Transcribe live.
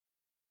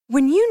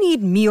When you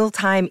need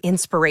mealtime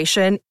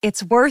inspiration,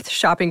 it's worth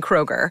shopping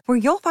Kroger, where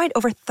you'll find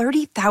over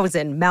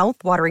 30,000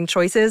 mouth-watering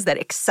choices that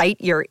excite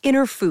your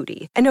inner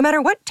foodie. And no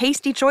matter what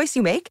tasty choice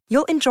you make,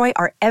 you'll enjoy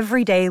our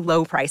everyday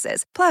low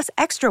prices, plus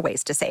extra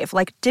ways to save,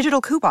 like digital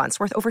coupons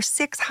worth over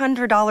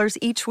 $600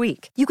 each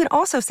week. You can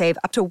also save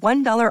up to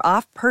 $1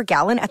 off per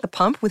gallon at the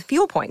pump with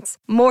fuel points.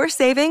 More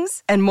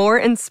savings and more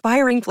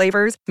inspiring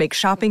flavors make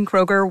shopping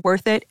Kroger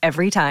worth it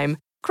every time.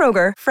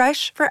 Kroger,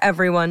 fresh for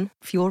everyone.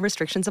 Fuel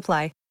restrictions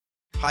apply.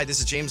 Hi, this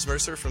is James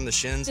Mercer from The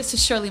Shins. This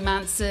is Shirley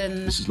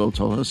Manson. This is Lo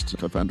Tolhurst,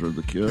 co-founder of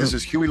The Cure. This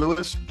is Huey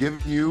Lewis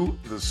giving you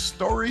the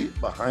story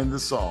behind the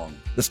song.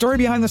 The Story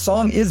Behind the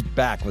Song is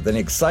back with an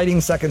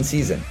exciting second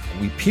season.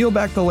 We peel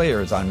back the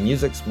layers on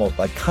music's most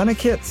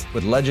iconic hits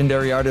with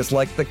legendary artists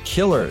like The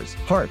Killers,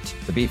 Heart,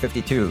 the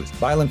B-52s,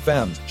 Violent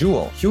Femmes,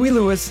 Jewel, Huey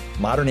Lewis,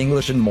 Modern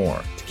English, and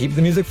more. To keep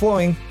the music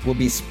flowing, we'll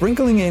be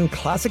sprinkling in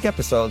classic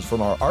episodes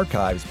from our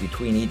archives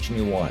between each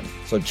new one.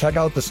 So check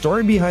out The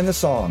Story Behind the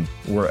Song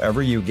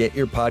wherever you get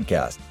your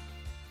podcast.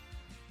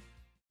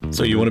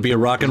 So you want to be a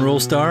rock and roll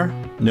star?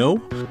 No?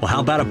 Well,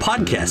 how about a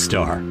podcast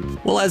star?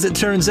 Well, as it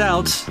turns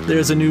out,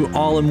 there's a new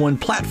all-in-one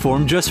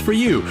platform just for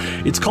you.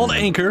 It's called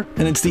Anchor,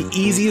 and it's the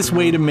easiest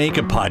way to make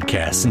a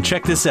podcast. And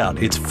check this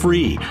out, it's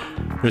free.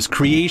 There's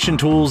creation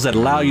tools that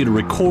allow you to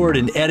record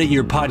and edit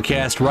your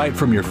podcast right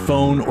from your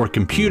phone or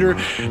computer,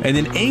 and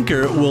then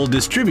Anchor will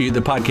distribute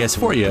the podcast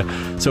for you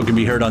so it can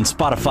be heard on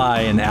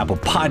Spotify and Apple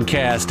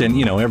Podcast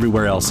and,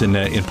 everywhere else in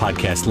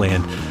podcast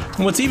land.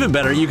 And what's even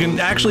better, you can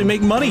actually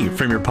make money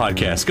from your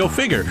podcast. Go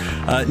figure.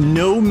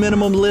 No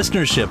minimum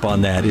listenership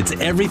on that. It's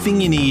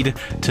everything you need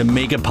to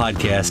make a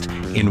podcast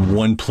in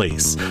one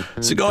place.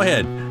 So go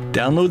ahead.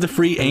 Download the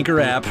free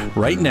Anchor app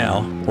right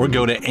now or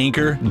go to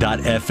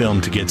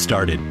anchor.fm to get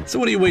started. So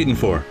what are you waiting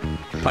for?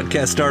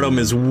 Podcast stardom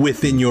is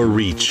within your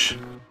reach.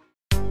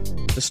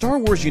 The Star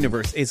Wars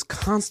universe is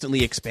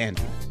constantly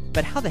expanding.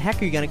 But how the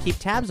heck are you going to keep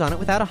tabs on it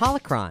without a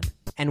holocron?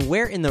 And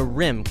where in the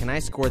rim can I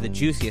score the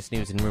juiciest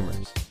news and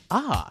rumors?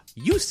 Ah,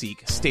 you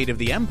seek State of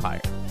the Empire,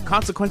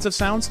 Consequence of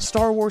Sound's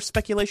Star Wars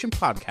speculation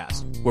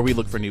podcast, where we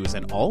look for news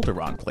in all the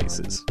wrong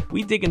places.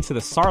 We dig into the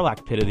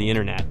Sarlacc pit of the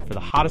internet for the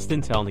hottest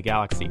intel in the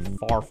galaxy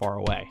far, far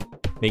away.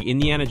 Make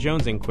Indiana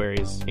Jones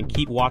inquiries and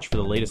keep watch for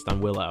the latest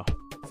on Willow.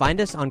 Find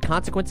us on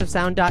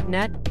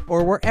consequenceofsound.net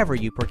or wherever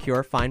you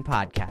procure fine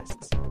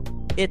podcasts.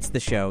 It's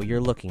the show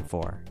you're looking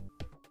for.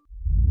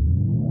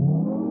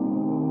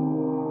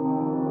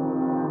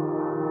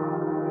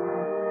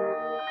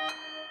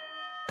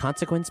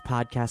 Consequence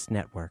Podcast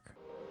Network.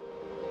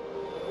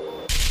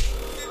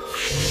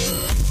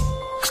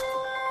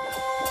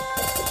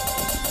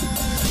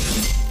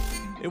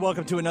 Hey,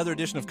 welcome to another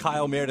edition of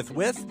Kyle Meredith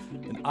With,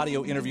 an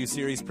audio interview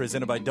series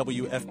presented by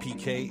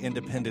WFPK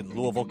Independent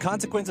Louisville,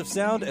 Consequence of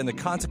Sound, and the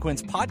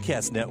Consequence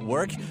Podcast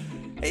Network.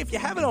 Hey, if you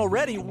haven't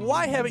already,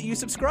 why haven't you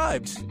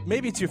subscribed?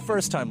 Maybe it's your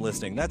first time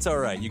listening. That's all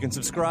right. You can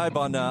subscribe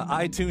on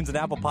iTunes and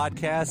Apple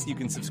Podcasts. You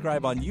can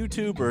subscribe on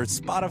YouTube or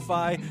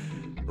Spotify,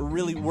 or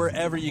really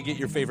wherever you get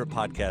your favorite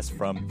podcast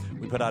from.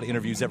 We put out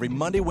interviews every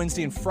Monday,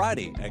 Wednesday, and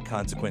Friday at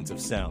Consequence of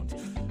Sound.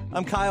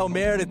 I'm Kyle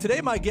Meredith.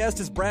 Today my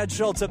guest is Brad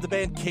Schultz of the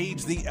band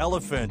Cage the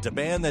Elephant, a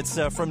band that's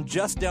from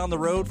just down the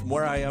road from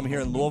where I am here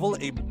in Louisville,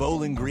 a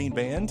Bowling Green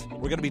band.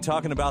 We're going to be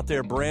talking about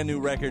their brand new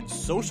record,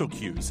 Social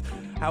Cues,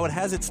 how it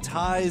has its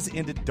ties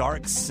into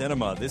dark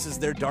cinema. This is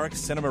their dark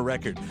cinema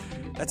record.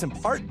 That's in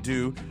part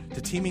due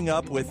to teaming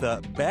up with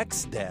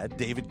Beck's dad,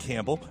 David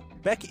Campbell.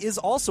 Beck is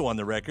also on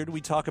the record.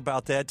 We talk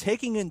about that,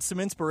 taking in some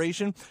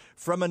inspiration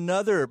from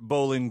another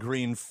Bowling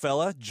Green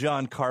fella,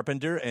 John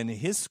Carpenter, and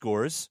his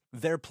scores,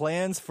 their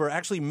plans for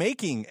actually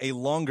making a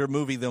longer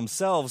movie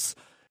themselves,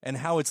 and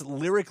how it's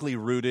lyrically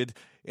rooted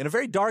in a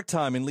very dark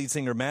time in lead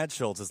singer Matt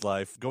Schultz's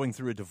life, going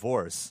through a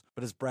divorce.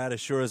 But as Brad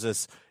assures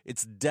us,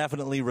 it's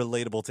definitely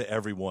relatable to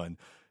everyone.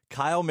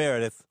 Kyle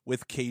Meredith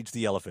with Cage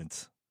the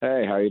Elephant.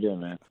 Hey, how you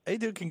doing, man? Hey,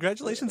 dude,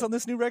 congratulations on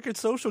this new record,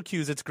 Social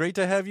Cues. It's great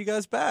to have you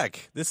guys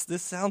back. This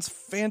sounds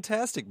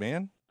fantastic,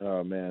 man.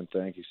 Oh, man,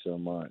 thank you so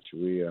much.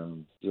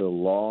 It's a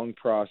long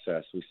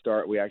process.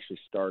 We actually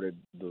started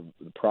the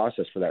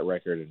process for that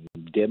record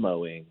and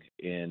demoing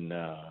in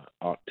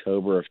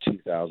October of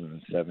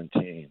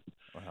 2017.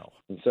 Wow.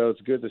 And so it's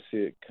good to see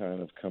it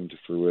kind of come to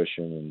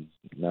fruition, and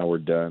now we're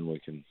done. We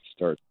can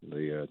start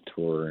the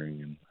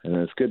touring, and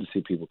it's good to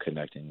see people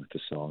connecting with the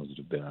songs that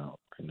have been out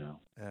right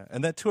now. Yeah,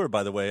 and that tour,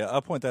 by the way,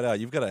 I'll point that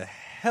out. You've got a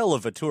hell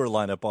of a tour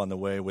lineup on the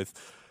way with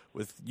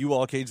you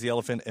all, Cage the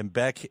Elephant, and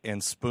Beck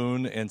and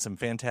Spoon, and some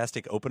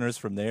fantastic openers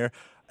from there.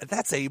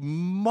 That's a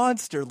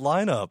monster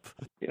lineup.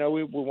 You know,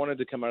 we wanted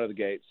to come out of the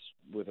gates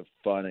with a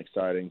fun,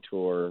 exciting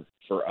tour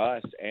for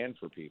us and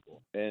for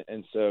people.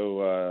 And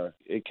so,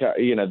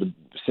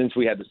 since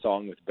we had the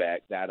song with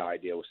Beck, that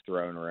idea was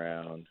thrown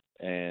around.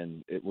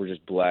 And we're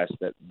just blessed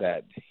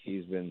that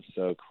he's been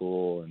so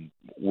cool and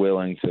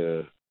willing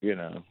to,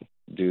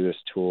 do this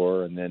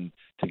tour. And then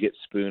to get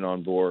Spoon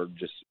on board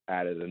just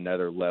added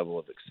another level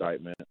of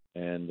excitement.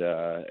 And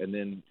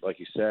then, like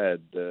you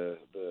said, the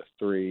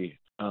three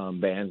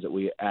bands that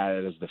we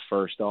added as the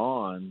first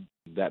on,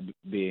 that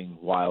being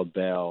Wild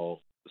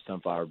Bell,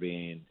 Sunflower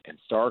Bean, and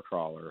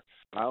Starcrawler,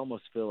 I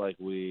almost feel like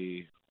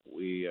we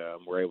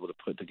were able to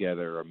put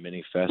together a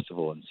mini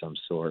festival in some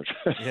sort.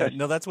 Yeah,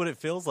 no, that's what it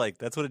feels like.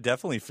 That's what it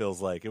definitely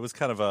feels like. It was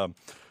kind of a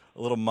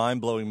little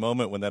mind-blowing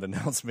moment when that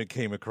announcement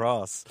came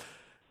across.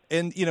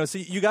 And, so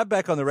you got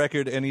back on the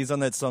record, and he's on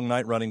that song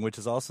Night Running, which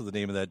is also the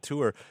name of that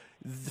tour.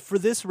 For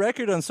this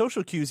record on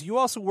Social Cues, you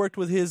also worked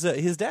with his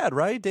dad,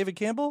 right? David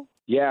Campbell?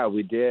 Yeah,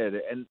 we did.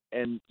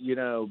 And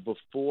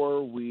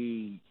before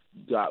we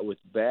got with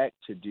Beck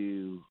to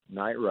do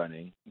Night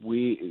Running,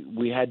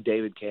 we had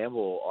David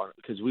Campbell on,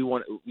 because we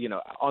want,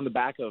 on the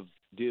back of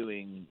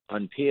doing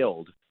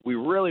Unpeeled, we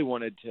really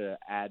wanted to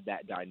add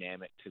that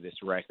dynamic to this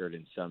record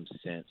in some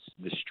sense,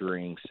 the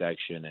string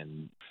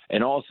section,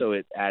 and also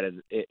it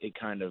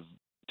kind of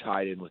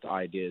tied in with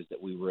ideas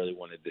that we really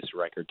wanted this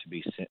record to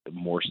be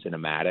more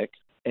cinematic.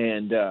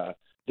 And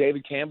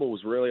David Campbell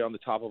was really on the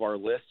top of our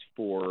list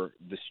for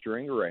the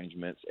string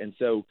arrangements, and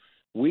so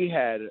we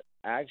had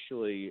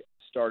actually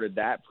started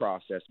that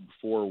process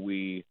before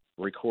we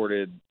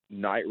recorded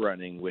Night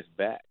Running with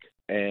Beck.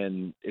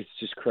 And it's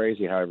just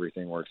crazy how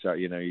everything works out.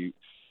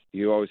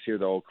 You always hear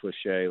the old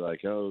cliche,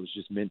 like, oh, it was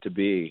just meant to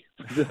be.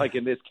 Like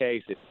in this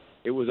case,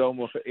 it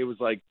was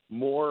like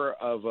more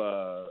of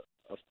a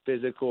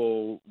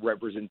physical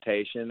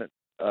representation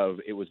of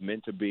it was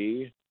meant to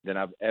be than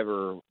I've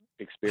ever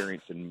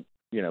experienced in,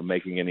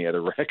 making any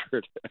other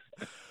record.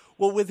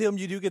 Well, with him,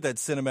 you do get that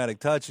cinematic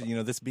touch,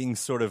 this being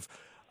sort of,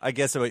 I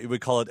guess I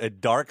would call it a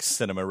dark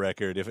cinema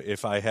record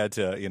if I had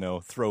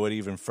to, throw it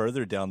even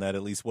further down that,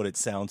 at least what it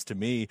sounds to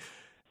me.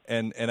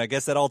 And I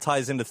guess that all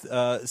ties into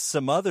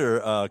some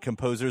other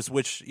composers,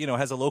 which,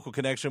 has a local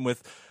connection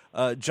with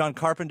John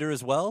Carpenter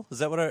as well. Is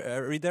that what I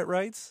read that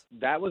right?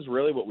 That was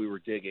really what we were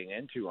digging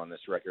into on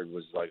this record,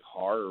 was like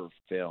horror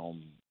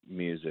film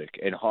music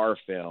and horror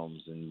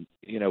films. And,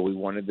 we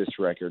wanted this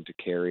record to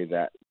carry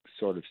that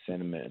sort of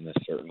sentiment in a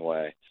certain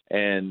way.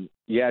 And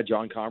yeah,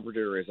 John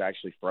Carpenter is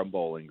actually from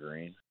Bowling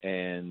Green,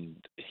 and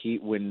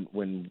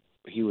when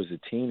he was a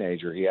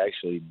teenager, he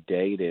actually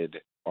dated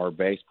our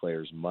bass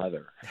player's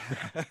mother.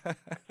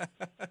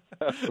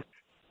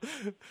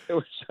 It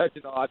was such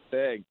an odd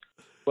thing,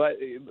 but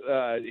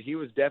he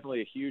was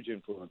definitely a huge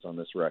influence on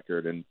this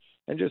record and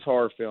just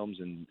horror films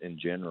in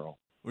general.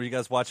 Were you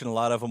guys watching a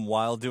lot of them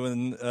while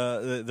doing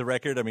the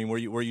record? I mean,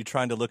 were you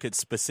trying to look at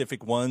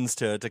specific ones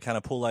to kind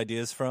of pull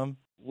ideas from?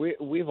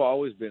 We've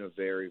always been a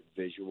very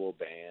visual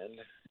band,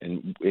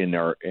 and in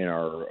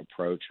our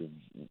approach of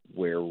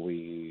where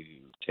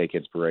we take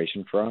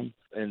inspiration from.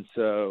 And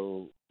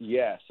so,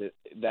 yes,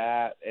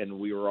 and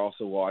we were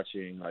also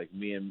watching, like,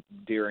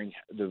 during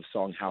the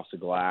song House of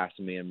Glass,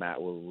 me and Matt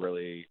were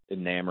really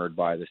enamored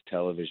by this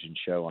television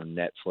show on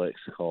Netflix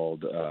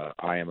called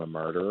I Am a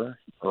Murderer,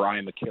 or I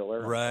Am a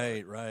Killer.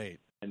 Right.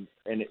 And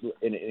it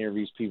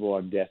interviews people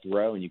on death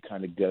row, and you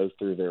kind of go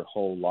through their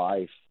whole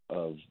life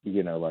of,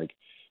 like,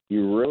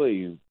 you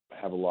really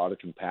have a lot of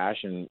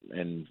compassion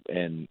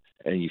and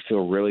you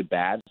feel really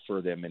bad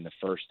for them in the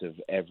first of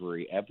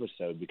every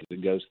episode, because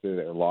it goes through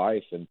their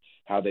life and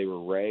how they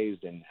were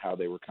raised and how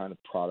they were kind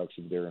of products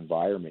of their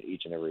environment,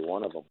 each and every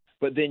one of them.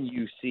 But then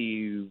you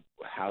see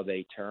how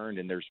they turned,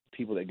 and there's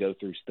people that go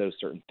through those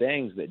certain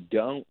things that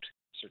don't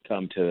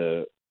succumb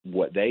to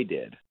what they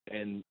did.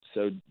 And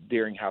so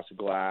during House of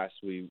Glass,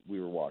 we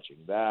were watching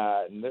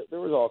that, and there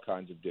was all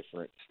kinds of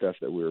different stuff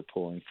that we were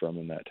pulling from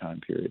in that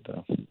time period,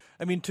 though.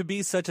 I mean, to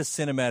be such a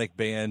cinematic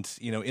band,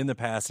 in the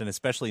past, and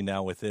especially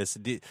now with this,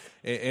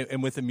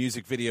 and with the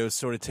music videos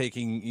sort of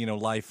taking,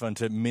 life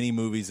onto mini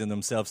movies in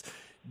themselves,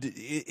 do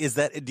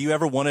you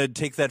ever want to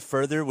take that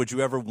further? Would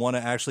you ever want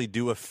to actually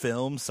do a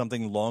film,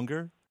 something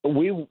longer?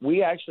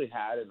 We actually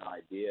had an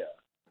idea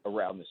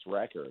around this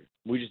record.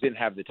 We just didn't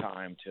have the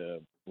time to.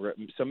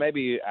 So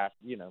maybe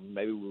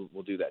maybe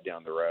we'll do that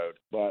down the road.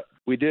 But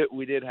we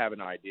did have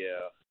an idea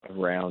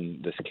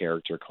around this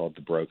character called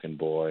the Broken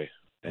Boy,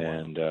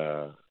 and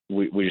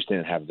we just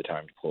didn't have the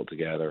time to pull it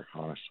together.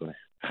 Honestly,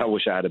 I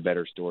wish I had a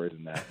better story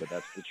than that, but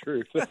that's the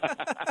truth.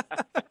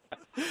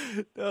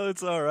 No,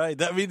 it's all right.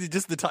 I mean,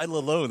 just the title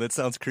alone, that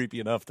sounds creepy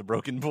enough, The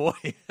Broken Boy.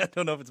 I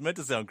don't know if it's meant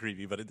to sound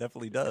creepy, but it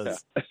definitely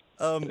does.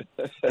 And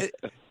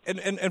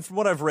from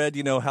what I've read,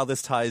 how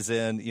this ties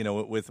in,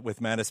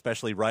 with Matt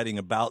especially writing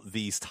about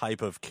these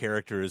type of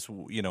characters,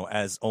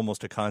 as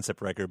almost a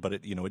concept record, but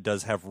it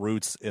does have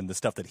roots in the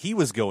stuff that he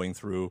was going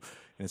through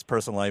in his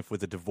personal life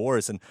with a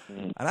divorce. And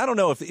I don't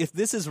know if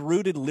this is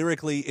rooted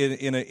lyrically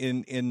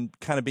in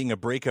kind of being a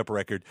breakup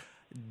record.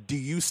 Do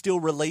you still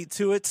relate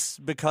to it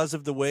because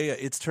of the way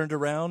it's turned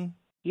around?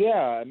 Yeah,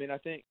 I mean, I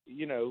think,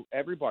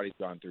 everybody's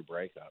gone through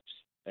breakups.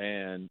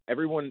 And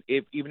everyone,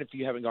 even if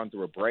you haven't gone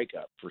through a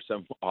breakup for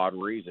some odd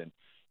reason,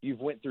 you've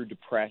went through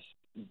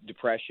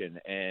depression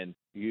and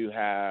you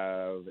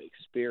have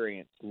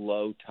experienced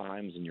low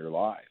times in your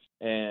life.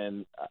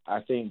 And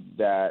I think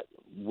that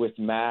with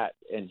Matt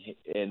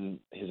and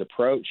his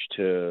approach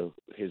to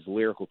his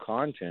lyrical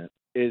content,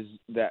 is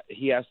that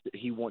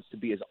he wants to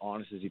be as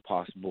honest as he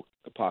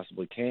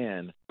possibly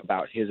can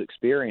about his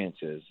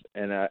experiences,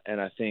 and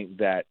I think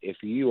that if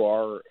you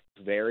are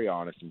very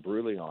honest and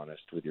brutally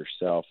honest with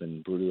yourself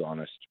and brutally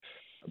honest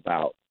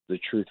about the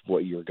truth of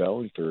what you're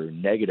going through,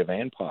 negative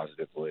and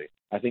positively,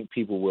 I think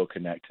people will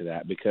connect to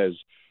that because,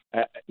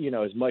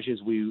 as much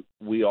as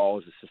we all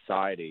as a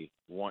society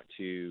want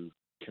to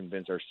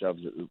convince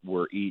ourselves that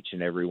we're each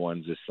and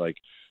everyone's this like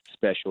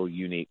special,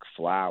 unique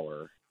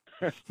flower,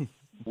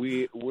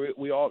 we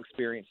all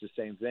experience the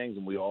same things,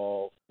 and we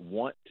all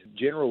want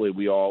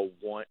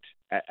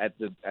at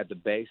the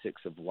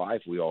basics of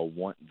life, we all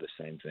want the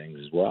same things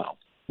as well.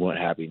 We want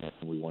happiness,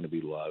 and we want to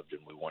be loved,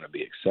 and we want to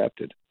be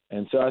accepted.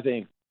 And so I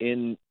think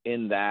in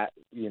that,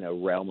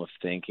 realm of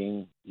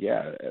thinking,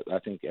 I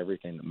think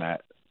everything that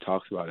Matt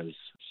talks about is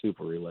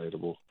super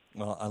relatable.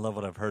 Well, I love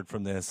what I've heard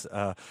from this.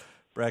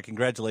 Brad,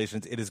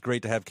 congratulations. It is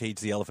great to have Cage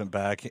the Elephant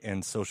back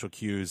and Social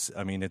Cues.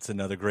 I mean, it's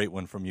another great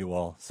one from you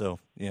all. So,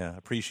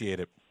 appreciate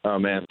it. Oh,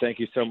 man, thank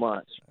you so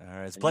much. All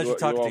right, it's a pleasure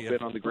talking to you. You all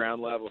been on the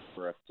ground level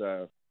for us,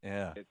 so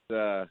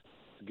it's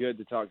good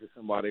to talk to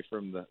somebody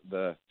from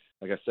the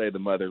like I say, the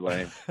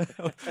motherland.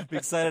 I'm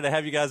excited to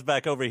have you guys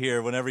back over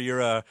here whenever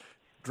you're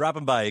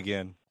dropping by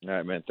again. All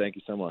right, man. Thank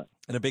you so much.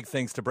 And a big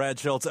thanks to Brad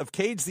Schultz of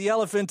Cage the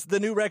Elephant.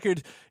 The new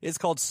record is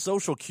called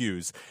Social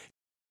Cues.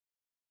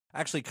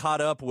 Actually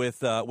caught up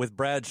with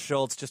Brad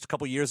Schultz just a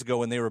couple years ago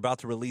when they were about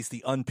to release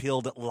the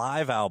Unpeeled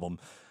live album.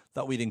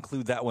 Thought we'd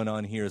include that one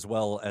on here as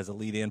well as a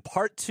lead-in.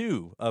 Part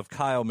 2 of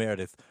Kyle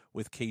Meredith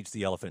with Cage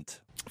the Elephant.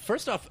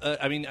 First off,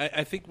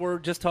 I think we're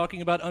just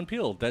talking about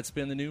Unpeeled. That's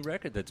been the new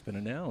record that's been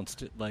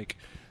announced. Like,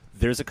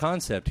 there's a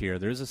concept here.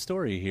 There's a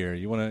story here.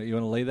 You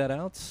wanna lay that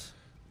out?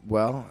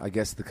 Well, I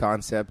guess the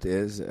concept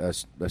is a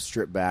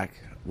stripped-back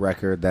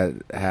record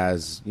that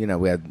has,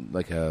 we had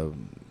like a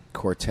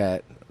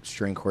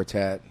string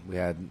quartet. We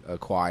had a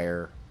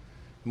choir.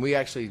 And we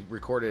actually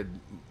recorded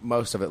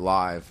most of it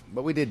live,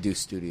 but we did do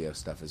studio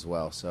stuff as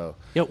well. So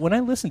when I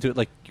listened to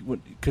it,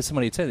 because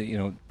somebody had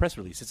said, press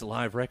release, it's a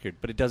live record,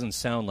 but it doesn't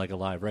sound like a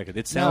live record.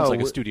 It sounds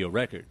like a studio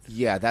record.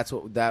 Yeah, that's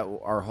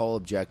our whole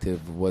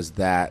objective was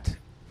that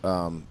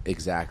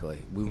exactly.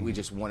 We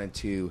just wanted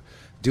to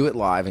do it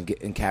live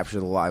and capture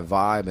the live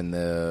vibe and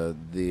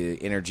the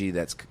energy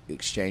that's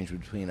exchanged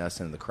between us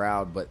and the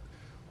crowd, but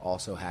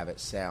also have it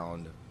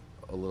sound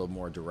a little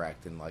more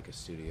direct and like a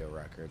studio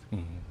record.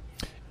 Mm-hmm.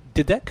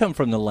 Did that come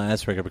from the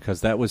last record?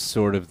 Because that was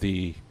sort of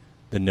the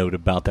note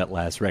about that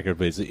last record,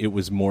 but it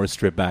was more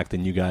stripped back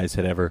than you guys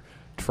had ever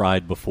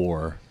tried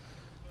before.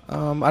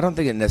 I don't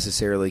think it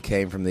necessarily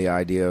came from the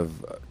idea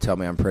of Tell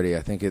Me I'm Pretty.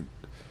 I think it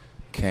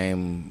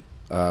came,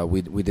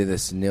 we did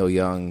this Neil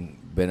Young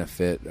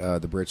benefit,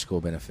 the Bridge School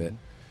benefit.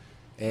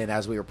 And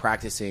as we were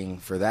practicing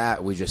for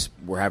that, we just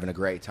were having a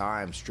great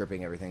time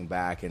stripping everything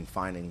back and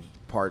finding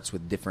parts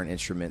with different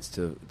instruments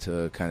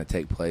to kind of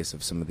take place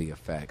of some of the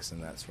effects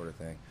and that sort of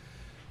thing.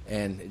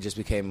 And it just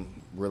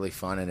became really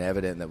fun and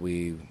evident that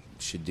we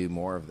should do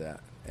more of that.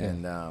 Yeah.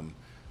 And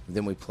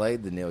then we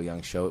played the Neil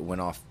Young show. It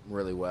went off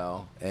really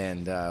well,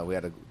 and we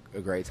had a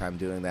great time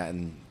doing that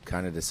and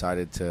kind of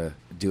decided to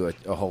do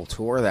a whole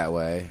tour that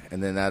way.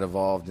 And then that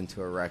evolved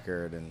into a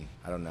record, and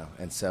I don't know,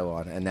 and so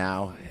on. And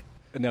now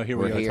here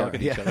we are talking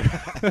to each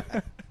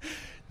other.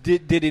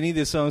 Did any of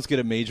the songs get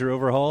a major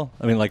overhaul?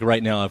 I mean, like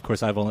right now, of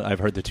course, I've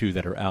heard the 2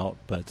 that are out,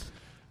 but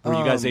were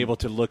you guys able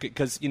to look at,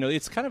 because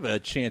it's kind of a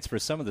chance for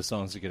some of the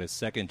songs to get a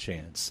second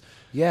chance?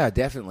 Yeah,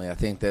 definitely. I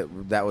think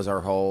that was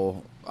our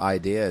whole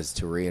idea, is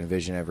to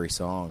re-envision every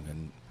song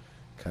and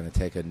kind of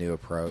take a new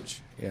approach.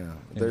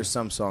 There's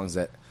some songs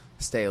that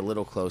stay a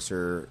little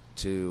closer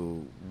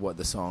to what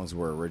the songs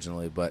were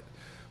originally, but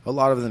a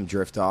lot of them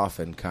drift off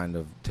and kind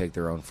of take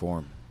their own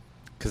form.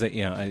 Because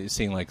I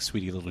seeing like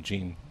Sweetie Little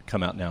Jean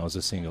come out now as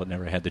a single. It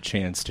never had the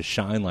chance to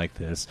shine like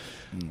this,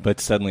 but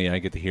suddenly I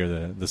get to hear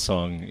the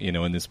song,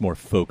 in this more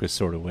focused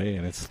sort of way,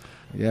 and it's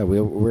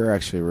we're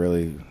actually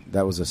really,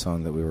 that was a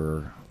song that we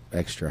were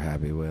extra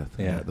happy with,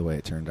 the way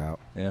it turned out.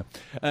 Yeah,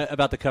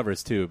 about the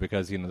covers too,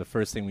 because the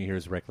first thing we hear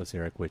is Reckless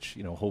Eric, which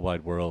Whole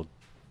Wide World,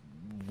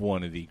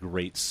 one of the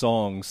great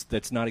songs.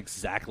 That's not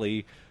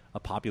exactly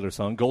a popular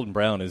song. Golden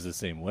Brown is the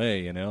same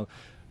way,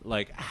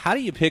 Like, how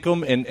do you pick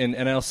them?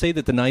 And I'll say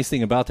that the nice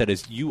thing about that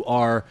is you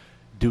are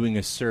doing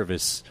a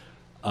service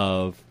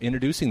of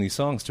introducing these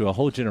songs to a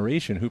whole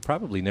generation who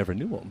probably never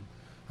knew them.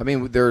 I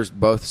mean, there's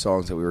both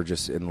songs that we were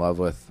just in love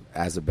with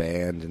as a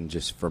band and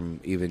just from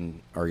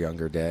even our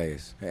younger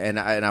days. And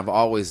I've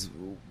always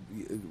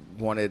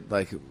wanted,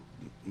 like,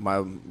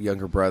 my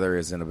younger brother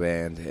is in a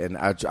band, and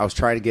I was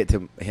trying to get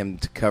him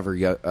to cover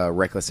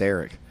Reckless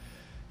Eric.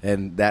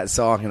 And that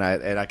song, and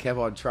I kept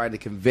on trying to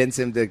convince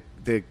him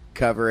to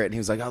cover it, and he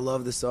was like, I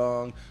love the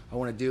song, I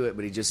want to do it,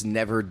 but he just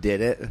never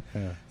did it.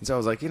 Yeah. And so I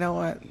was like, you know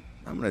what,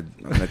 I'm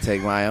gonna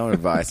take my own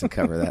advice and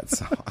cover that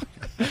song.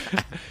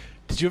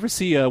 Did you ever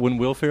see when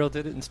Will Ferrell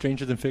did it in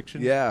Stranger Than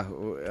Fiction? Yeah.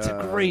 It's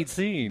a great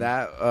scene.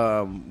 That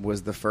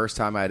was the first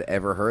time I'd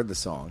ever heard the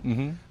song.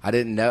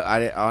 Mm-hmm.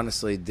 I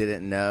honestly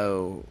didn't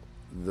know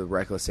the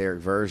Reckless Eric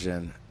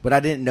version, but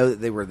I didn't know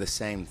that they were the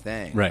same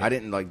thing. Right. I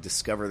didn't like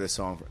discover this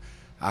song.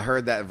 I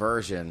heard that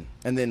version,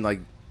 and then like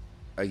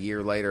a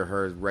year later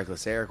heard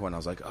Reckless Eric one. I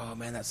was like, oh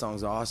man, that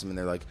song's awesome. And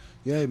they're like,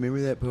 yeah,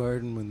 remember that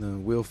part when the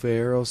Will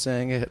Ferrell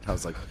sang it? I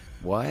was like,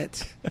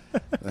 what?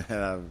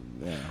 Yeah.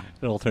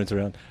 It all turns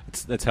around.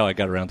 That's how I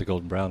got around to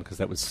Golden Brown, because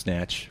that was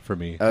Snatch for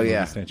me. Oh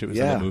yeah, Snatch. It was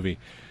in the movie.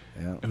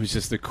 Yeah. It was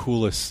just the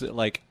coolest.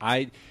 Like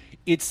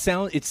it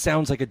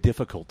sounds like a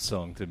difficult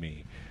song to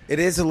me. It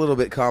is a little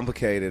bit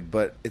complicated,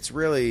 but it's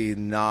really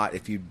not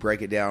if you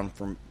break it down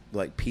from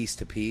like piece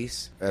to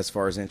piece as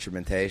far as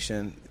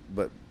instrumentation.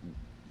 But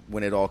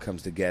when it all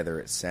comes together,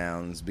 it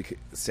sounds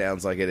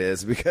like it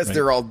is, because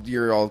right.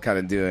 you're all kind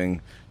of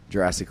doing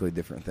drastically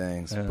different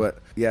things. Yeah. But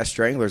yeah,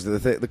 Stranglers.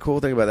 The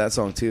cool thing about that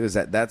song too is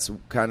that that's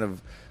kind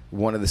of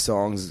one of the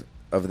songs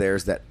of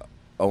theirs that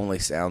only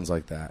sounds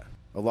like that.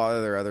 A lot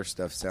of their other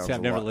stuff sounds. See,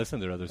 I've never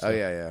listened to their other stuff. Oh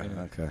yeah.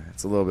 Okay,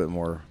 it's a little bit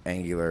more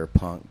angular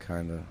punk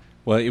kind of.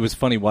 Well, it was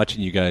funny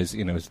watching you guys,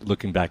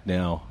 looking back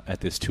now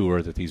at this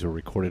tour that these were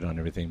recorded on and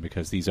everything,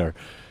 because these are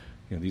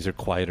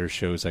quieter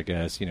shows, I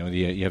guess.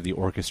 You have the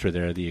orchestra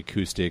there, the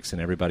acoustics,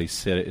 and everybody's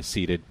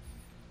seated,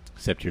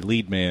 except your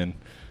lead man,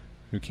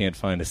 who can't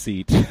find a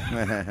seat.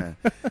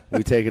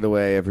 We take it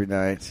away every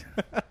night.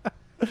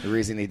 The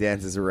reason he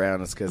dances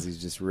around is because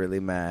he's just really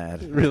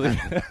mad. Really?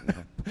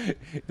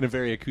 In a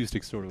very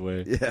acoustic sort of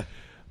way. Yeah.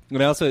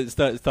 And I also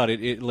thought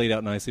it laid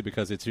out nicely,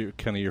 because it's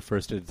kind of your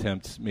first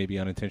attempt, maybe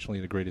unintentionally,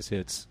 the greatest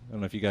hits. I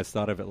don't know if you guys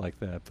thought of it like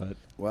that, but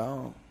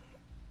well,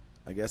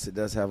 I guess it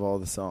does have all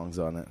the songs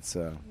on it.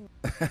 So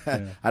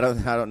yeah. I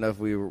don't know if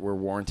we were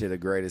warranted a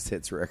greatest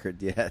hits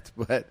record yet,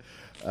 but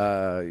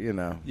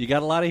you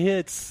got a lot of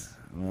hits.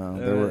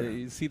 Well,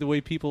 you see the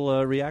way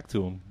people react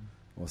to them.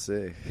 We'll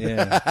see.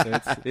 Yeah,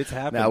 it's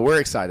happening. Now we're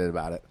excited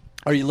about it.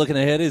 Are you looking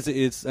ahead?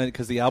 It's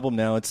because the album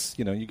now, it's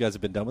you guys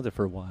have been done with it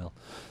for a while.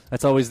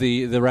 That's always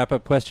the wrap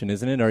up question,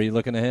 isn't it? Are you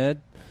looking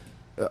ahead?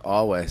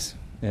 Always.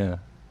 Yeah.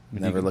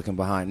 Never looking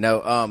behind.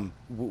 No.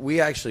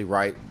 We actually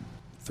write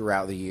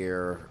throughout the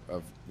year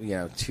of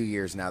 2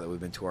 years now that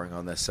we've been touring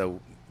on this. So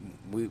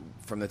we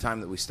from the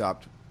time that we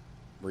stopped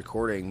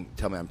recording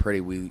Tell Me I'm Pretty,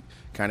 we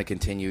kind of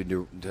continued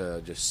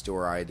to just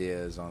store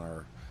ideas on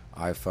our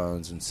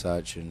iPhones and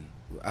such, and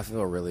I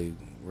feel really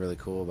really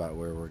cool about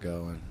where we're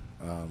going.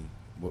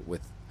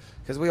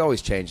 Because we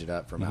always change it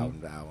up from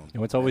album to album.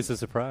 And it's always a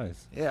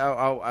surprise.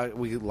 Yeah,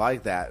 we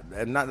like that.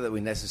 And not that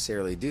we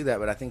necessarily do that,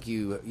 but I think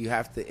you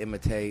have to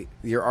imitate,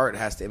 your art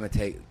has to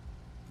imitate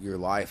your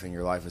life, and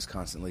your life is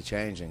constantly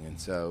changing. And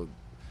so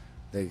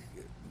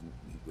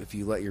if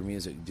you let your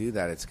music do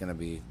that, it's going to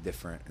be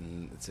different,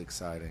 and it's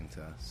exciting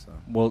to us. So.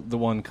 Well, the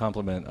one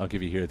compliment I'll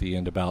give you here at the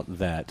end about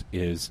that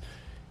is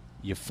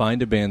you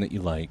find a band that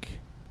you like,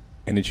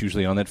 and it's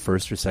usually on that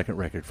first or second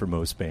record for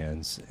most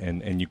bands,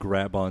 and you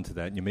grab onto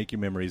that, and you make your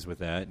memories with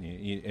that,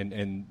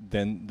 and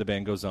then the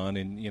band goes on,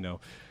 and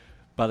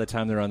by the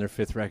time they're on their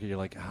fifth record, you're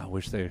like, I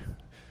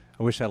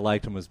wish I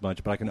liked them as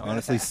much. But I can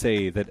honestly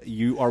say that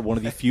you are one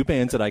of the few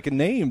bands that I can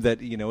name that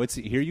it's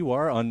here. You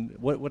are on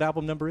what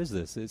album number is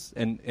this?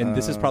 And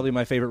this is probably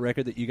my favorite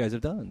record that you guys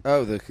have done.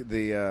 Oh,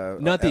 the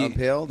not the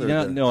Unpeeled,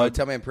 no.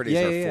 Tell Me I'm Pretty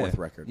is our fourth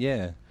record.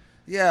 Yeah.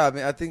 I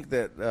mean, I think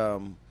that.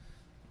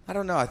 I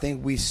don't know. I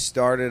think we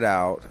started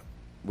out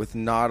with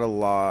not a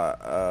lot,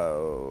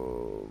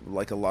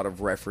 a lot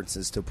of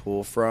references to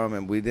pull from,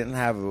 and we didn't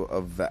have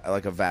a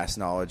vast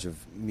knowledge of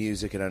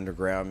music and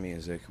underground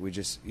music. We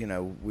just,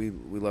 we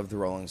loved the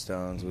Rolling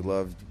Stones, we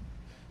loved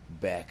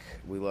Beck,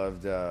 we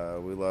loved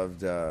the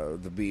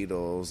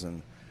Beatles,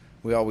 and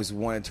we always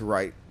wanted to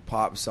write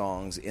pop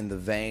songs in the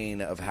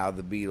vein of how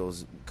the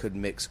Beatles could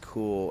mix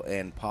cool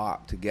and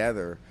pop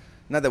together.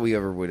 Not that we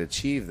ever would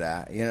achieve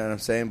that, you know what I'm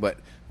saying? But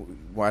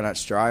why not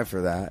strive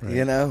for that,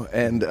 right.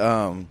 And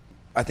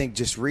I think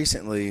just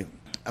recently,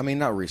 I mean,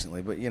 not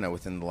recently, but,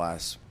 within the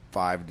last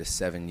 5 to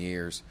 7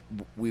 years,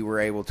 we were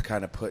able to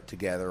kind of put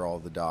together all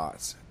the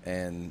dots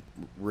and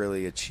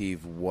really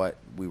achieve what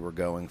we were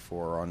going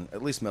for on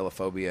at least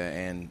Melophobia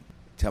and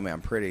Tell Me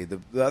I'm Pretty. The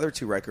other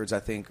two records, I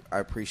think, I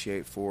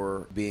appreciate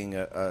for being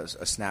a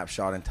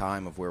snapshot in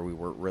time of where we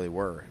really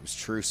were. It was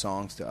true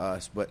songs to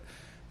us, but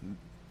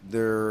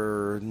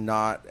they're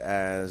not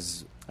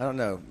as, I don't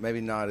know,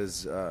 maybe not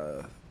as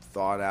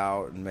thought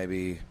out, and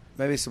maybe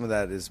some of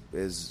that is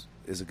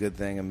a good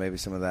thing, and maybe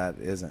some of that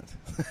isn't.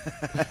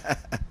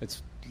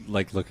 It's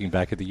like looking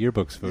back at the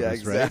yearbooks photos, yeah,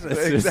 exactly, right?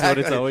 That's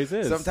exactly. what it always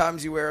is.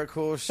 Sometimes you wear a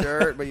cool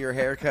shirt, but your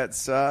haircut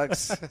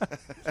sucks.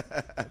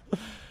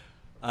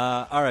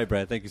 All right,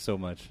 Brad, thank you so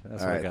much.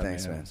 That's all what right, I got,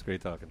 thanks, man. It's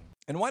great talking.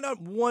 And why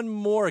not one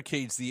more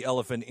Cage the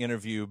Elephant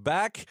interview?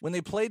 Back when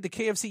they played the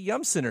KFC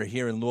Yum Center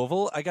here in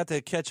Louisville, I got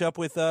to catch up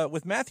with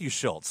Matthew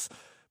Schultz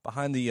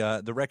behind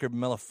the record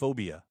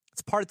Melophobia.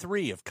 It's part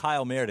 3 of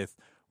Kyle Meredith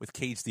with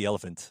Cage the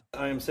Elephant.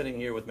 I am sitting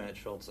here with Matt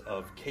Schultz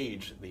of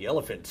Cage the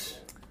Elephant.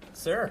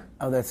 Sir.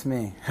 Oh, that's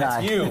me.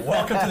 That's you.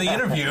 Welcome to the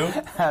interview.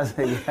 How's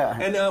it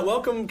going? And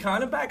welcome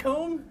kind of back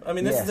home. I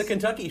mean, this is Yes. a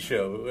Kentucky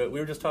show. We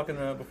were just talking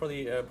before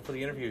the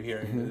interview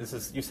here.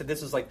 Mm-hmm. You said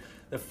this is like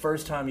the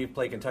first time you've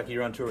played Kentucky.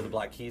 You're on tour with the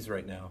Black Keys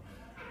right now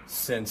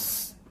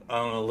since, I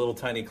don't know, a little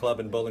tiny club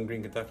in Bowling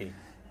Green, Kentucky.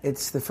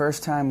 It's the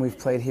first time we've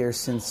played here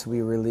since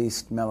we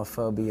released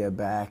Melophobia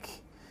back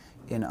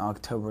in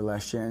October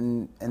last year,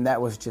 and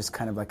that was just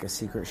kind of like a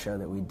secret show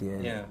that we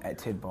did at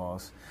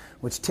Tidballs,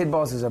 which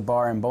Tidballs is a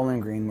bar in Bowling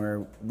Green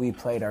where we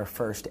played our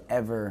first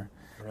ever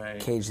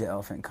Cage the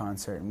Elephant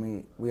concert,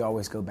 and we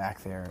always go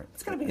back there.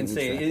 It's gotta be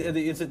insane.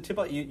 It's a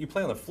Tidball. You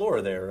play on the floor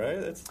there,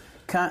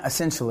 right?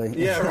 Essentially.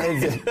 Yeah,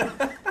 right.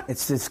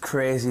 It's this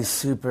crazy,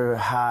 super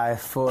high,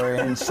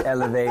 4-inch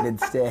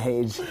elevated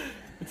stage.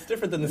 It's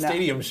different than the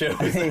stadium shows.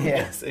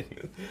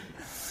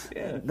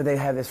 Yeah. But they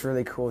have this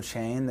really cool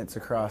chain that's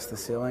across the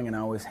ceiling, and I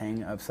always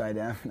hang upside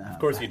down. No. Of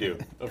course you do.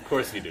 Of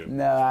course you do.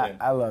 No,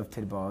 I love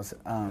Tidballs.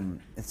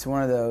 It's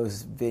one of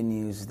those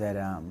venues that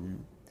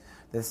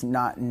that's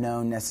not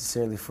known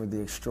necessarily for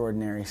the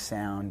extraordinary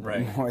sound,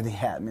 but more the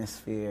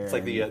atmosphere. It's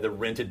like the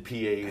rented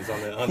PAs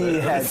on the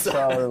yeah,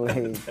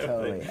 side.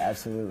 totally,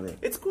 absolutely.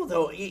 It's cool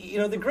though. You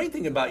know, the great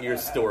thing about your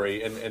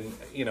story, and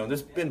you know,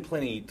 there's been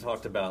plenty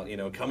talked about. You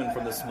know, coming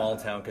from the small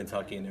town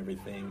Kentucky and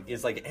everything,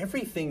 is like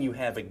everything you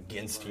have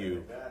against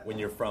you when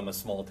you're from a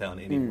small town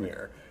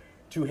anywhere.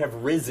 To have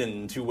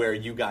risen to where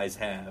you guys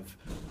have,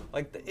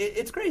 like,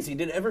 it's crazy.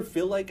 Did it ever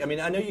feel like? I mean,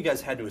 I know you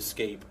guys had to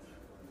escape,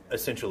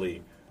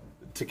 essentially,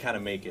 to kind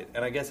of make it,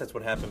 and I guess that's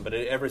what happened. But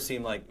it ever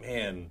seemed like,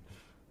 man,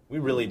 we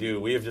really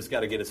do. We have just got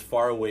to get as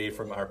far away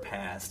from our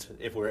past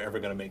if we're ever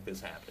going to make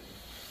this happen.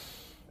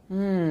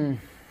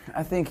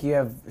 I think you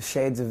have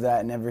shades of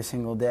that in every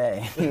single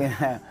day.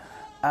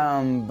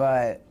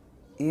 But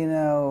you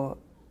know,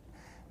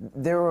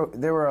 there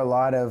were a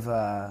lot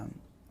of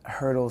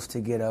hurdles to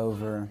get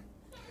over.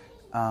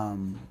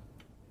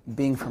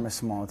 Being from a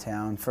small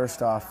town,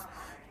 first off,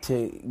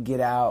 to get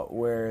out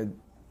where,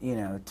 you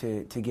know,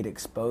 to get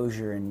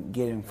exposure and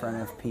get in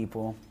front of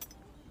people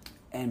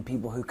and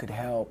people who could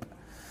help.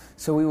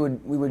 So we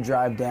would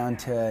drive down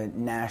to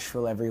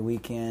Nashville every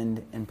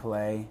weekend and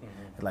play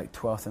at like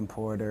 12th and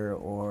Porter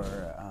or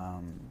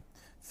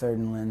 3rd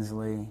and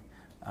Lindsley.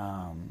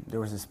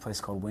 There was this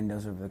place called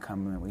Windows Over the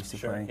Cumberland we used to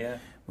play. Yeah.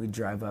 We'd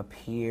drive up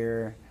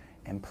here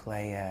and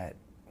play at,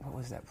 what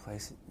was that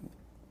place?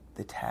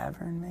 The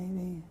Tavern,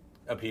 maybe?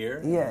 Up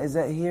here? Yeah, is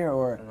that here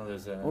or? I don't know,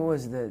 there's a... What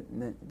was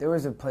there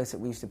was a place that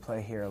we used to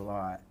play here a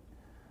lot.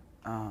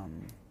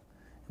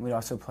 We'd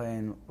also play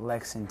in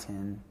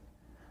Lexington.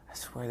 I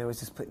swear there's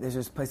this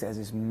place that has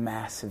this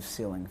massive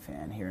ceiling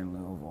fan here in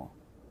Louisville.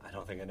 I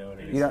don't think I know what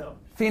it is.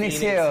 Phoenix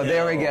Hill,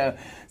 there we go.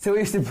 So we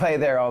used to play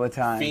there all the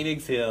time.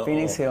 Phoenix Hill.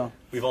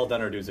 We've all done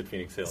our dues at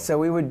Phoenix Hill. So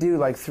we would do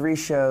like 3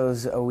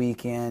 shows a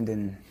weekend,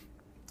 and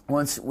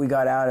once we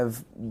got out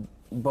of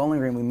Bowling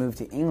Green, we moved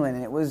to England,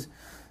 and it was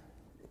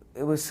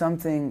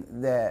something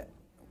that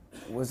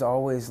was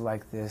always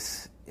like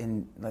this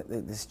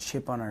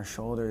chip on our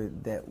shoulder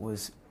that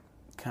was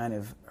kind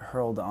of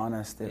hurled on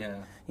us.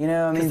 That you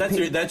know, I mean,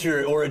 that's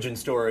your origin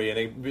story,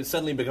 and it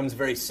suddenly becomes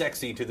very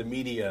sexy to the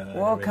media.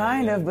 Well,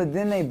 kind of, but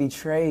then they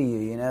betray you.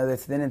 You know,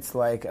 then it's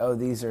like, oh,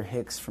 these are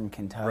hicks from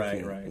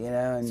Kentucky. Right. You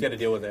know, and you got to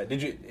deal with that.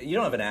 You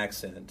don't have an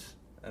accent.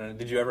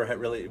 Did you ever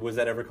was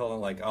that ever called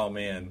like, oh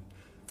man?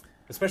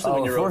 Especially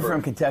when you're if we're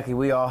from Kentucky,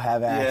 we all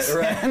have accents.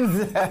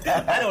 Yeah, right.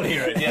 I don't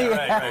hear it. Yeah,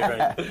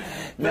 right.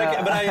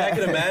 But I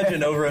can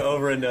imagine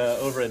over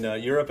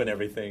in Europe and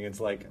everything. It's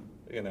like,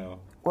 you know.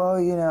 Well,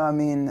 you know, I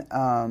mean,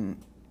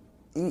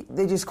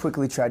 they just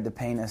quickly tried to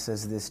paint us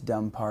as this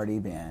dumb party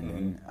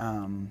band,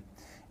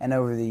 and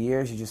over the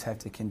years, you just have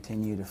to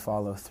continue to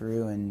follow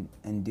through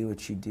and do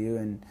what you do,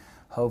 and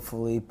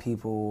hopefully,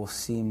 people will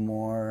see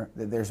more,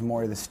 that there's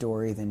more to the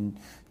story than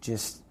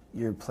just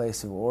your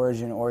place of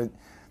origin, or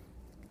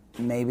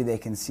maybe they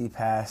can see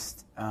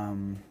past,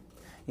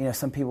 you know,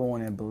 some people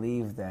want to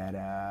believe that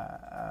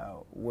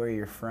where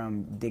you're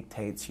from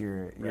dictates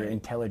your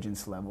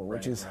intelligence level,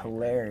 which is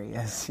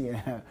hilarious, you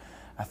know.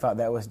 I thought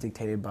that was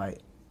dictated by,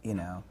 you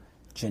know,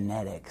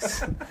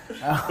 genetics.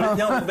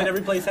 but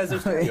every place has their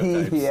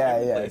stereotypes.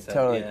 Yeah,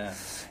 totally.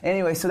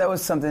 Anyway, so that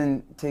was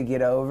something to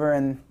get over,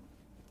 and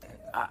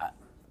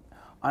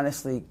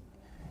honestly,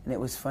 and it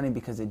was funny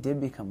because it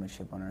did become a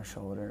chip on our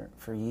shoulder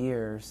for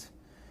years.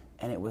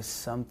 And it was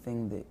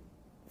something that,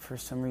 for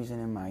some reason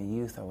in my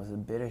youth, I was a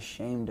bit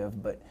ashamed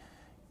of. But,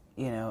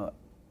 you know,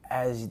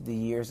 as the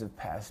years have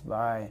passed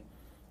by,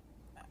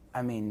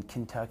 I mean,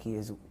 Kentucky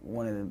is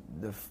one of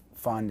the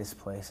fondest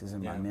places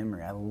in my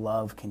memory. I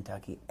love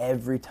Kentucky.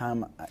 Every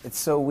time, it's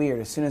so weird.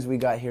 As soon as we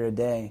got here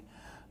today,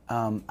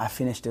 I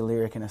finished a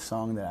lyric in a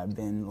song that I've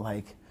been,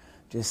 like,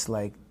 just,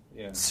 like,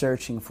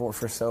 searching for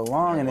so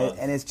long.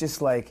 And it's just,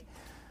 like...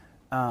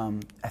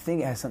 I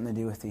think it has something to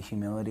do with the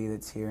humility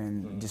that's here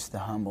and just the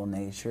humble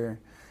nature,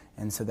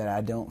 and so that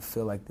I don't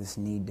feel like this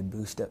need to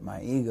boost up my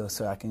ego,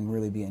 so I can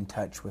really be in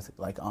touch with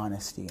like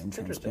honesty and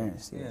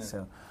transparency.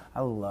 So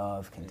I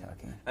love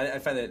Kentucky. I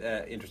find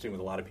that interesting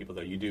with a lot of people, though.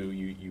 You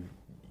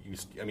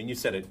you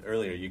said it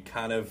earlier. You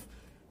kind of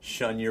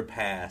shun your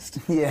past.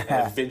 Yeah.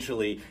 And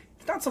eventually,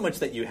 it's not so much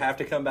that you have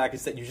to come back;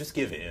 it's that you just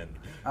give in.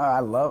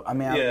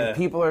 The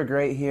people are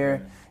great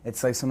here.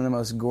 It's like some of the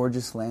most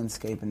gorgeous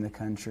landscape in the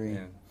country.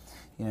 Yeah.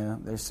 You know,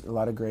 there's a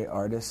lot of great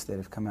artists that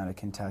have come out of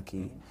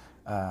Kentucky.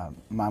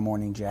 My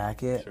Morning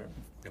Jacket. Sure.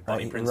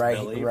 Bonnie Prince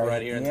Billy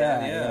right here in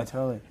town. Yeah,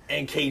 totally.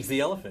 And Cage the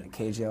Elephant.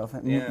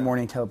 Yeah.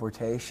 Morning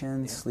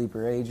Teleportation,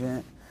 Sleeper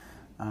Agent.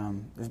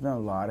 There's been a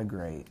lot of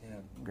great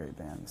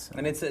bands. So.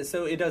 And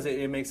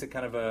it makes it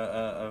kind of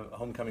a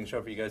homecoming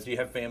show for you guys. Do you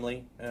have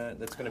family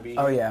that's going to be here?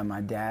 Oh yeah,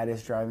 my dad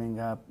is driving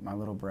up. My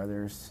little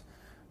brother's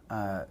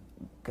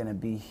going to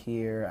be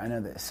here. I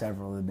know that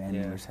several of the band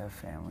members have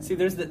family. See,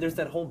 there's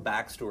that whole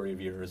backstory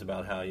of yours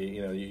about how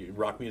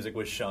rock music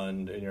was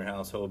shunned in your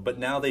household, but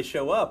now they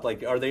show up.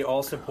 Like, are they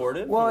all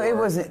supportive? Well, it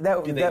wasn't.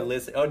 Did they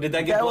listen? Oh, did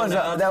that get blown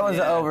out? That was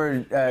an over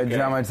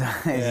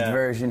dramatized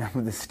version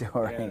of the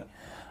story. Yeah.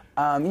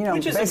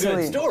 Which is a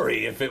good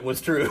story if it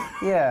was true.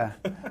 Yeah.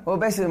 Well,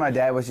 basically, my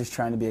dad was just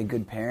trying to be a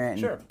good parent and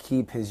Sure.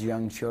 keep his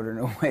young children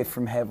away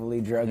from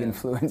heavily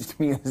drug-influenced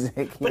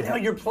music. But now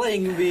you're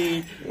playing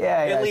the.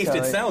 At least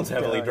it sounds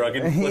heavily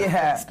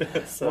drug-influenced.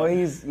 Yeah. So. Well,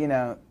 he's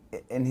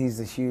and he's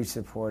a huge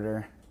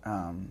supporter.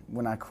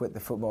 When I quit the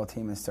football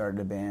team and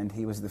started a band,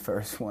 he was the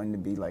first one to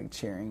be like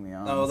cheering me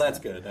on. Oh, that's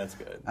good. That's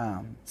good.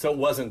 So it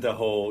wasn't the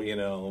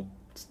whole,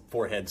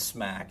 forehead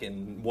smack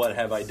and what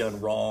have I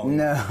done wrong?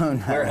 No.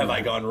 Where have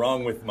I gone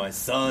wrong with my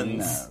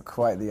sons? No,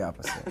 quite the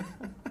opposite.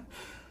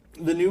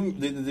 The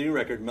new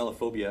record,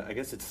 Melophobia, I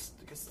guess it's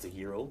a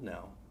year old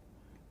now.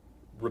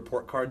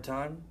 Report card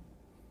time.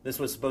 This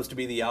was supposed to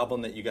be the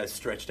album that you guys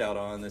stretched out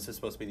on. This is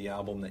supposed to be the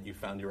album that you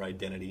found your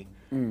identity.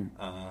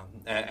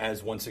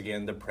 As once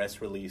again the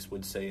press release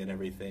would say and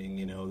everything.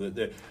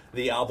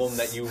 The album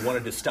that you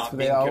wanted to stop. That's what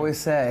they always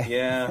say.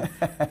 Yeah,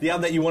 the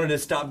album that you wanted to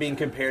stop being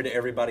compared to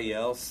everybody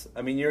else.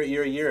 I mean, you're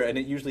a year, and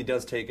it usually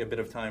does take a bit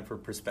of time for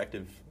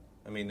perspective.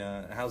 I mean,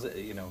 how's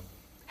it?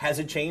 Has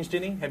it changed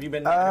any? Have you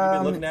been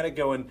looking at it,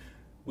 going,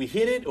 we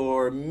hit it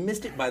or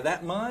missed it by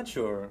that much,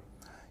 or?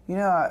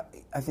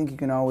 I think you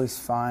can always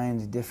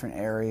find different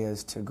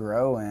areas to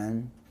grow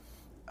in.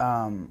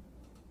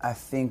 I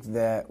think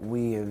that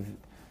we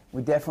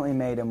definitely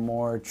made a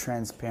more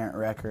transparent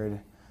record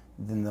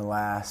than the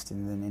last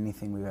and than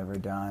anything we've ever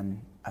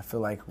done. I feel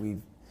like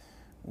we've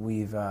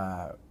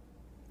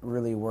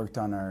really worked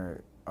on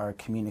our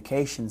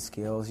communication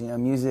skills.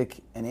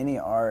 Music and any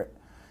art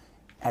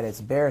at its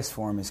barest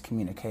form is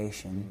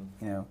communication.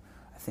 Mm-hmm.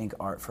 I think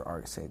art for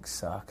art's sake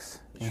sucks.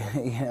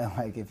 Sure.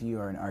 Like if you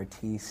are an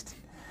artiste,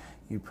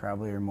 you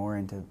probably are more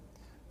into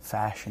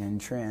fashion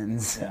and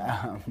trends.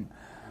 Yeah.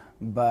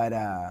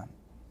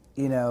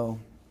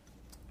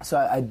 So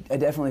I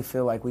definitely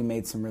feel like we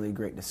made some really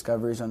great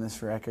discoveries on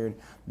this record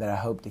that I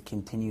hope to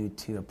continue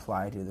to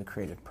apply to the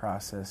creative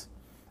process.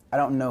 I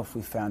don't know if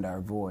we found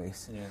our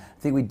voice. Yeah. I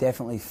think we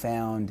definitely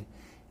found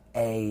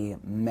a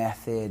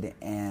method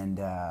and,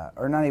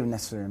 or not even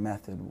necessarily a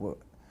method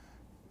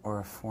or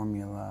a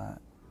formula,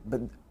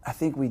 but I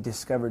think we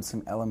discovered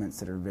some elements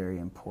that are very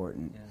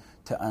important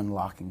to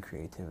unlocking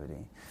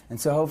creativity.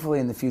 And so hopefully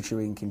in the future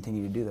we can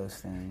continue to do those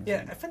things.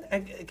 Yeah, I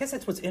guess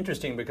that's what's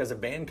interesting, because a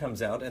band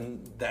comes out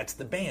and that's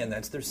the band,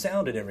 that's their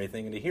sound and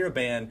everything. And to hear a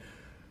band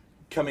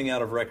coming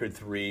out of record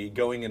 3,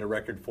 going into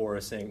record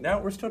 4, saying, now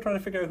we're still trying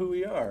to figure out who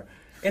we are.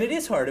 And it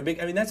is hard.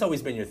 That's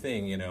always been your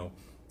thing,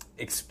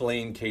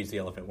 explain Cage the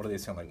Elephant. What do they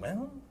sound like? Well,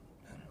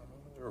 I don't know,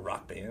 they're a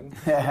rock band.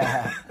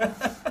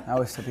 I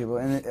always tell people,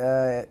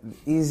 and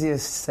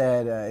easiest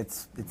said,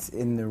 it's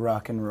in the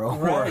rock and roll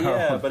world.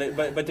 Yeah,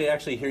 but to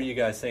actually hear you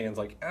guys saying, it's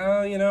like,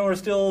 oh, we're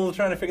still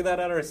trying to figure that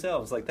out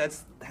ourselves. Like,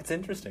 that's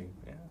interesting.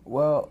 Yeah.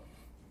 Well,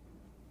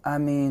 I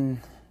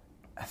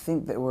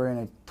think that we're in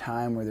a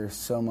time where there's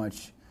so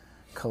much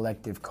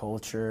collective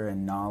culture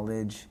and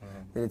knowledge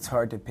that it's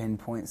hard to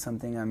pinpoint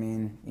something.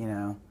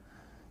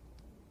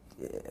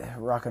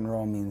 Rock and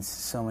roll means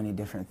so many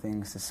different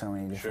things to so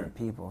many different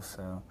people.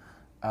 So,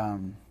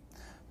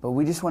 but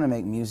we just want to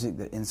make music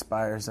that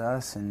inspires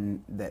us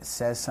and that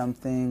says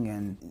something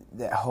and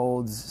that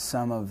holds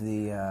some of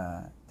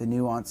the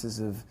nuances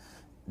of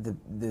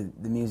the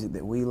music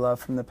that we love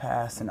from the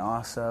past, and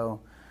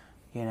also,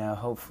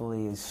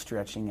 hopefully is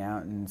stretching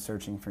out and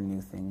searching for new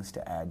things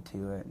to add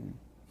to it. And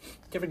do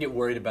you ever get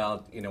worried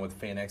about, with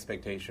fan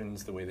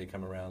expectations, the way they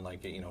come around,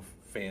 like,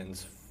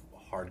 fans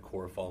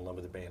hardcore fall in love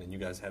with the band, and you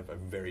guys have a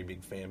very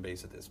big fan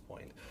base at this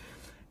point.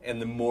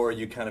 And the more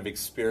you kind of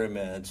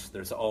experiment,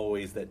 there's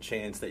always that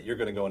chance that you're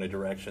going to go in a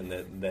direction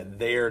that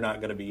they're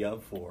not going to be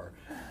up for.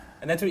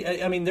 And that's what,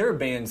 there are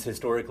bands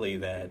historically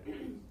that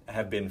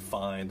have been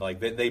fined, like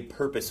they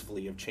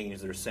purposefully have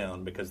changed their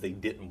sound because they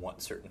didn't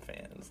want certain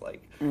fans,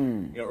 like,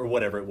 or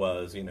whatever it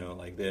was,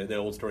 like the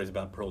old stories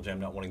about Pearl Jam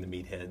not wanting the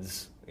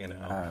meatheads, Oh,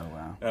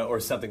 wow. Or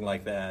something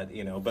like that,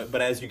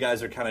 But as you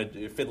guys are kind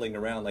of fiddling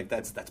around, like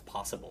that's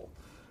possible.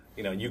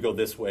 You go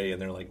this way,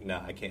 and they're like,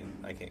 nah, I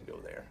can't go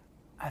there.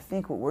 I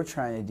think what we're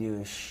trying to do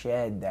is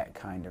shed that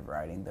kind of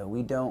writing, though.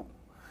 We don't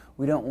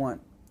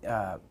want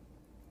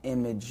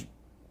image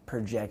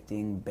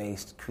projecting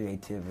based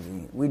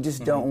creativity. We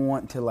just don't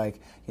want to,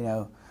 like, you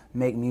know,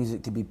 make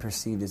music to be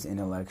perceived as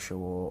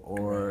intellectual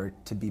or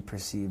to be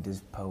perceived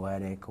as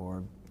poetic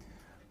or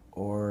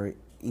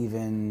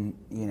even,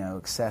 you know,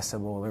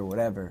 accessible or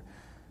whatever.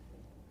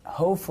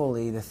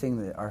 Hopefully the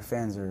thing that our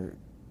fans are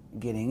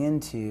getting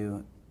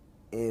into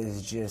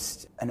is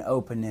just an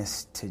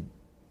openness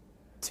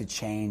to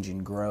change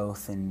and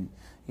growth, and,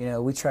 you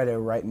know, we try to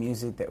write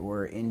music that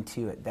we're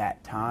into at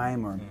that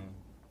time or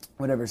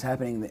whatever's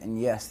happening,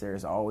 and yes,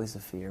 there's always a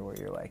fear where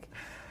you're like,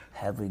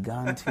 have we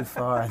gone too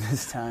far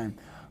this time?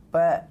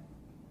 But,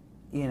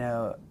 you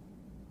know,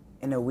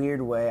 in a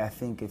weird way, I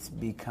think it's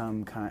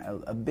become kind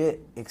of a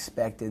bit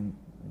expected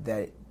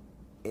that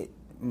it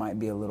might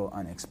be a little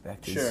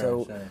unexpected.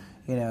 Sure.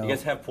 You know, you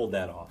guys have pulled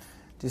that off.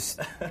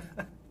 Just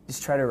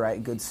try to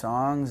write good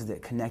songs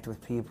that connect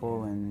with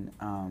people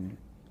and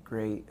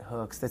great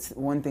hooks. That's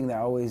one thing that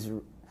I always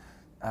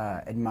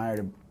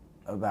admired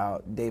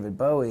about David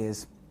Bowie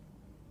is,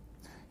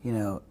 you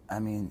know, I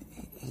mean,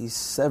 he's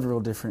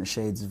several different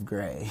shades of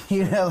gray,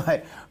 you know,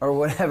 like, or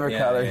whatever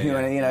color you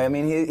want to, you know. I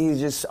mean,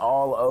 he's just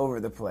all over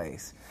the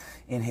place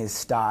in his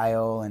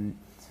style, and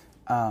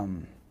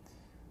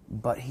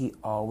but he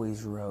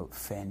always wrote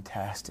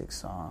fantastic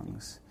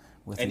songs.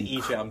 And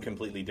each album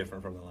completely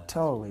different from the last.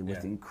 Totally,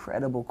 with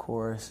incredible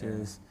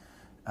choruses,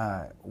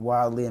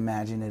 wildly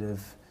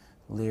imaginative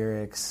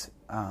lyrics,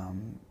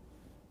 and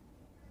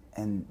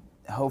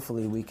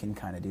hopefully we can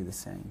kind of do the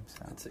same.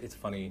 So. It's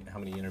funny how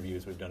many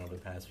interviews we've done over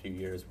the past few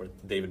years where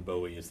David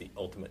Bowie is the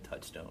ultimate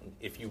touchstone.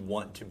 If you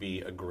want to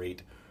be a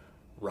great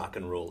rock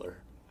and roller,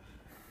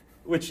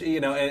 which, you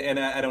know, and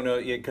I don't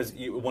know, because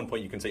at one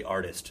point you can say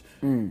artist,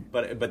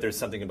 but there's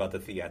something about the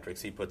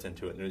theatrics he puts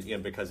into it, and, you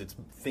know, because it's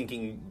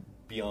thinking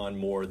beyond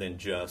more than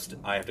just,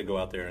 I have to go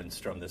out there and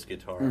strum this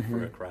guitar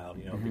for a crowd,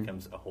 you know, it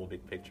becomes a whole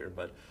big picture,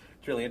 but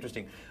it's really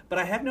interesting. But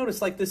I have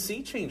noticed, like, the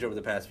sea change over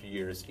the past few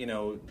years, you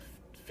know,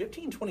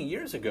 15, 20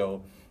 years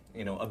ago,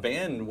 you know, a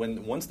band,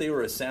 once they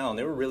were a sound,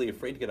 they were really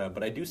afraid to get out.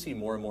 But I do see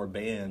more and more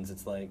bands,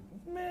 it's like,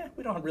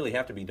 we don't really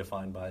have to be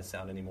defined by a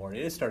sound anymore. And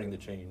it is starting to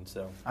change,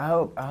 so. I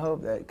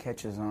hope that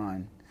catches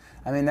on.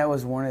 I mean, that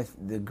was one of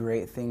the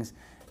great things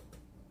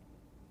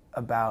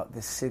about the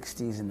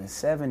 60s and the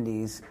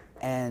 70s,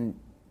 and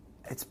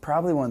it's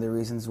probably one of the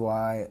reasons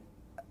why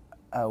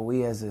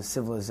we as a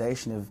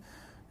civilization have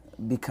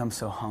become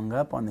so hung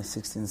up on the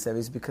 60s and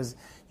 70s, because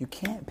you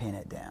can't pin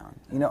it down.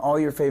 You know, all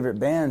your favorite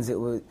bands,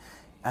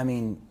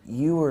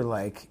 you were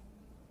like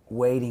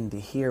waiting to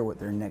hear what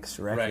their next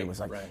record was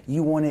like.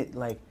 You wanted,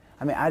 like,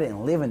 I mean, I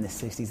didn't live in the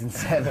 60s and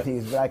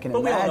 70s, but I can imagine.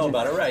 But we all know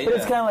about it, right? But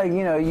it's kind of like,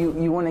 you know,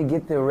 you want to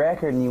get the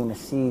record and you want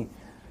to see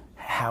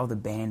how the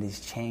band has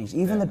changed.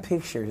 Even the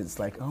pictures, it's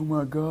like, oh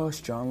my gosh,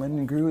 John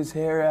Lennon grew his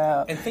hair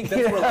out. And think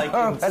that's where, like,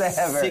 in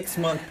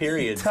 6-month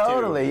periods,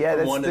 totally, too, yeah,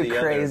 that's one the to the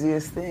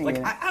craziest other. thing.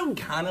 Like, I would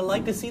kind of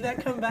like to see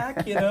that come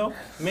back, you know?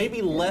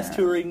 Maybe less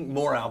touring,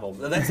 more albums.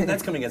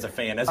 That's coming as a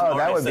fan. As an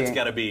artist, that's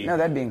got to be... No,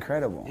 that'd be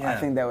incredible. Yeah. I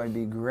think that would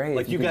be great.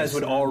 Like, you guys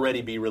would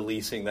already be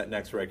releasing that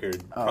next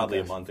record probably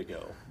a month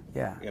ago.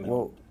 Yeah, you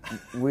know?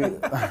 Well,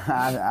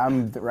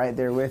 I'm right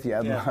there with you.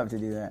 I'd love to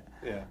do that.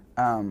 Yeah.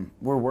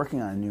 We're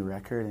working on a new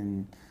record,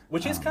 and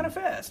which is kind of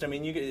fast. I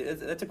mean,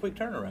 that's a quick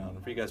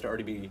turnaround for you guys to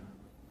already be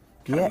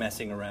kind of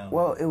messing around.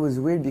 Well, it was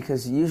weird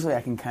because usually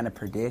I can kind of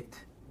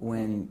predict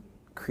when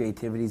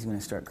creativity is going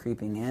to start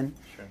creeping in,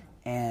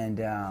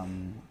 and or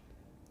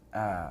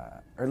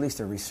at least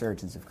a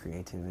resurgence of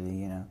creativity,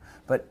 you know.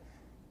 But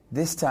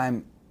this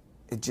time,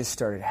 it just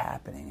started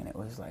happening, and it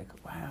was like,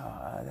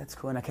 wow, that's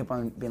cool. And I kept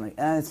on being like,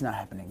 it's not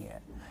happening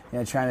yet, you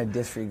know, trying to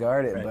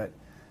disregard it. But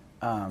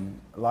a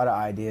lot of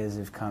ideas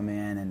have come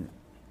in, and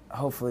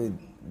hopefully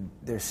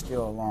there's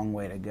still a long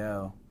way to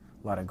go,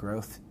 a lot of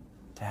growth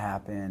to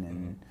happen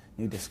and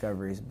new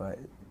discoveries, but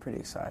pretty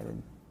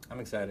excited. I'm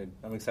excited.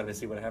 I'm excited to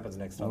see what happens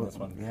next on this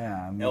one.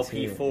 Yeah,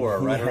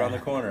 LP4 right around the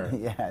corner.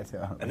 Yeah,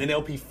 totally. And then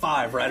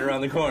LP5 right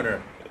around the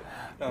corner.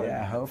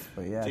 Yeah,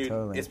 hopefully. Yeah, dude,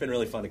 totally. It's been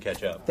really fun to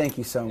catch up. Thank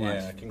you so much.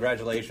 Yeah,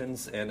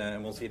 congratulations,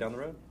 and we'll see you down the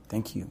road.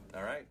 Thank you.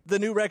 All right. The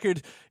new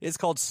record is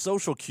called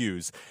Social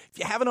Cues. If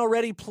you haven't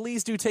already,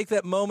 please do take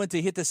that moment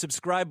to hit the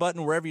subscribe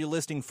button wherever you're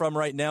listening from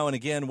right now. And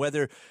again,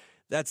 whether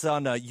that's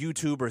on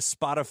YouTube or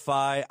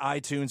Spotify,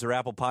 iTunes, or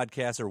Apple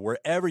Podcasts, or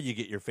wherever you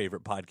get your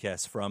favorite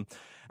podcasts from.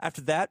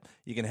 After that,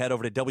 you can head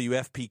over to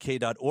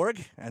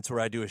WFPK.org. That's where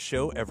I do a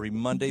show every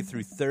Monday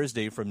through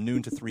Thursday from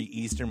noon to 3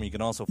 Eastern, where you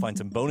can also find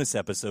some bonus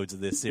episodes of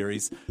this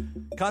series.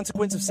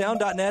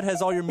 ConsequenceOfSound.net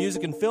has all your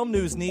music and film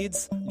news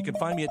needs. You can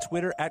find me at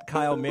Twitter at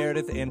Kyle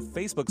Meredith and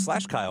Facebook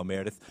 /Kyle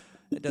Meredith.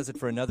 That does it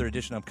for another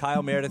edition of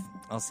Kyle Meredith.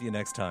 I'll see you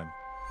next time.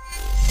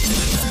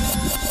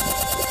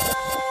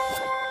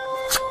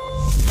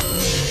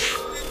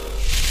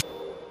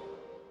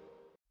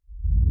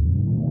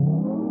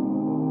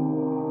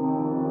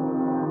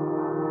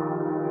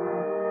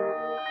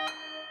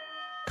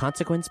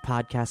 Consequence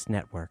Podcast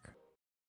Network.